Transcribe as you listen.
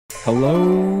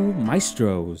Hello,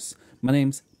 Maestros. My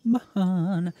name's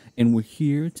Mahan, and we're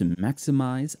here to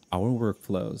maximize our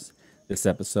workflows. This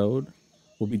episode,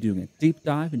 we'll be doing a deep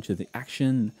dive into the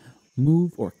action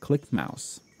move or click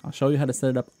mouse. I'll show you how to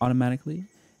set it up automatically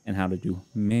and how to do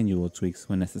manual tweaks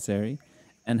when necessary,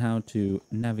 and how to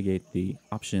navigate the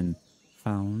option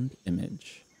found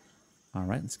image. All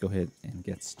right, let's go ahead and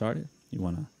get started. You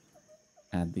want to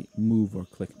add the move or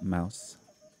click mouse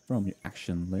from your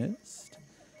action list.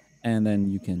 And then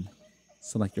you can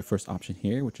select your first option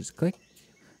here, which is click.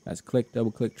 That's click, double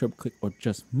click, triple click, or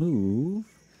just move.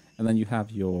 And then you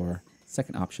have your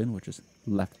second option, which is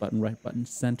left button, right button,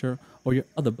 center, or your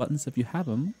other buttons if you have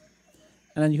them.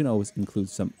 And then you can always include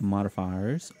some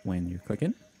modifiers when you're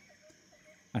clicking.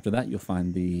 After that, you'll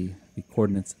find the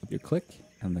coordinates of your click,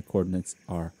 and the coordinates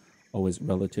are always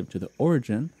relative to the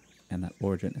origin, and that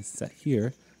origin is set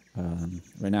here.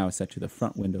 Right now it's set to the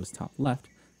front window's top left.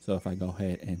 So if I go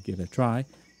ahead and give it a try,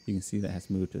 you can see that it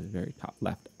has moved to the very top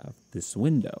left of this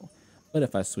window. But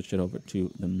if I switch it over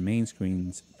to the main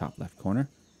screen's top left corner,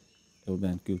 it will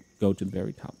then go to the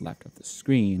very top left of the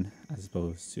screen as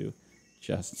opposed to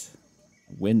just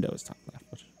Windows top left,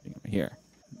 which is right here.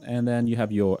 And then you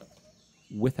have your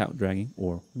without dragging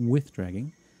or with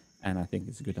dragging. And I think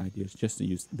it's a good idea just to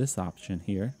use this option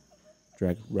here,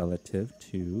 drag relative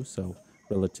to, so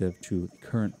relative to the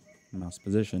current mouse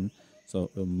position. So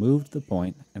it'll move to the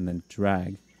point and then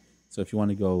drag. So if you want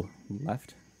to go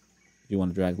left, if you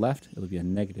want to drag left, it'll be a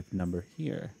negative number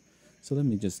here. So let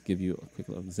me just give you a quick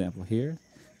little example here.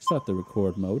 Start the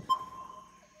record mode.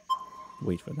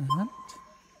 Wait for that.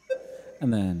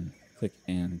 And then click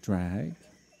and drag.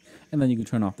 And then you can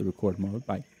turn off the record mode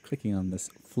by clicking on this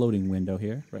floating window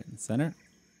here, right in the center.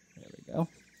 There we go.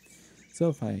 So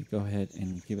if I go ahead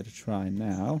and give it a try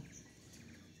now,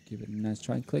 give it a nice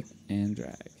try, click and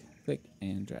drag. Click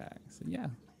and drag. So yeah,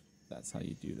 that's how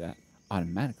you do that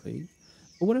automatically.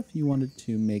 But what if you wanted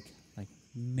to make like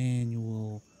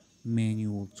manual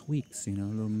tweaks,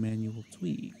 little manual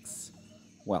tweaks?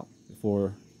 Well,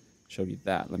 before I show you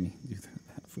that, let me do that.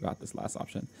 I forgot this last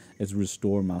option. It's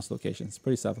restore mouse location. It's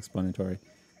pretty self-explanatory.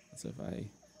 So if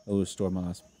I'll restore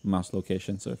mouse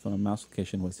location. So if my mouse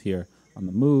location was here on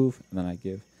the move, and then I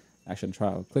give action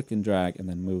trial, click and drag, and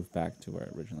then move back to where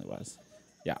it originally was.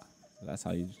 Yeah, so that's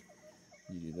how you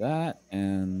do that.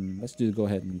 And let's go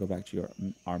ahead and go back to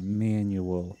our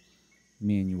manual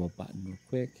button real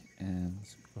quick, and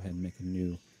let's go ahead and make a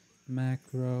new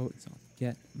macro. It's on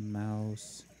get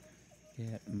mouse,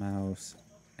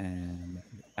 and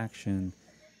action.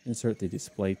 Insert the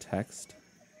display text,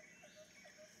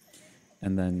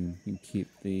 and then you can keep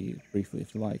the briefly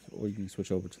if you like, or you can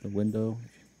switch over to the window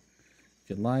if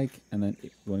you like. And then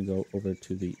if you want to go over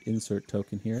to the insert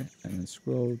token here, and then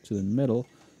scroll to the middle,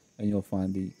 and you'll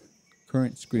find the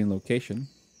current screen location,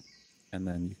 and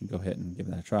then you can go ahead and give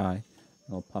that a try.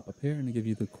 It'll pop up here and it'll give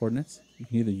you the coordinates. You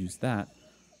can either use that,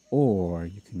 or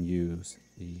you can use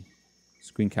the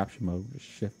screen capture mode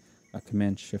with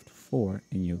Command Shift 4,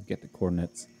 and you'll get the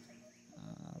coordinates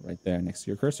right there next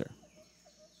to your cursor.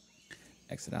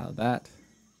 Exit out of that.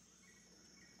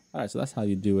 All right, so that's how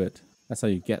you do it. That's how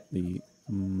you get the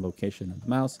location of the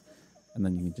mouse, and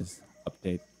then you can just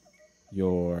update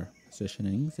your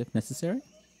positionings if necessary.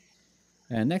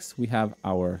 And next we have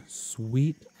our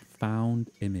sweet found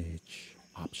image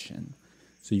option.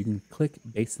 So you can click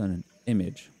based on an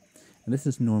image, and this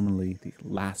is normally the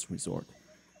last resort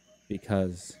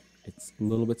because it's a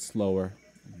little bit slower,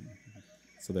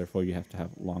 so therefore you have to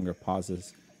have longer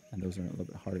pauses, and those are a little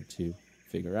bit harder to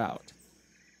figure out.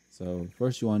 So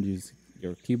first you want to use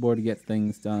your keyboard to get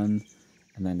things done,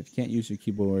 and then if you can't use your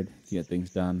keyboard to get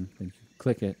things done, then you can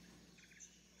click it.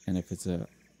 And if it's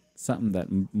something that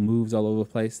moves all over the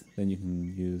place, then you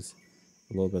can use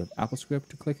a little bit of AppleScript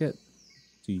to click it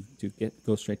to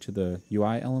go straight to the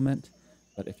UI element.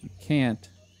 But if you can't,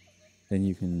 then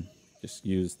you can just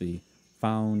use the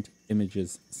Found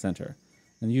Images Center.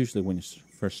 And usually when you're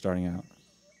first starting out,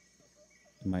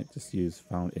 you might just use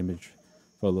Found Image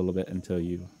for a little bit until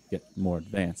you get more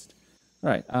advanced. All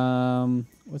right,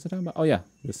 what's it talking about? Oh yeah,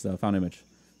 this Found Image.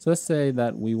 So let's say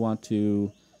that we want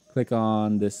to click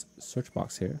on this search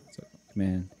box here. So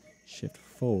Command Shift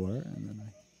 4, and then I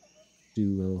do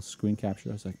a little screen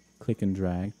capture. So I click and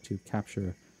drag to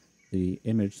capture the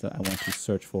image that I want to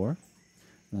search for.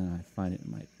 And then I find it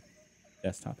in my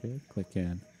desktop here. Click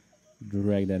and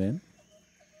drag that in.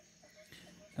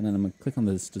 And then I'm going to click on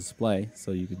this display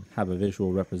so you can have a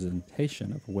visual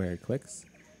representation of where it clicks.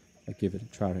 I give it a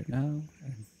try right now,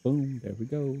 and boom, there we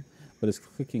go. But it's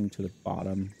clicking to the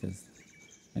bottom because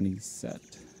I need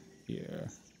set here.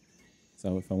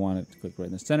 So if I want it to click right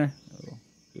in the center, it'll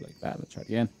do like that. Let's try it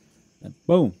again. And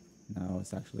boom. Now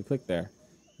it's actually clicked there.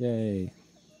 Yay.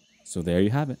 So there you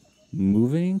have it.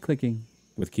 Moving and clicking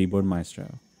with Keyboard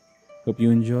Maestro. Hope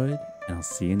you enjoyed, and I'll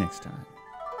see you next time.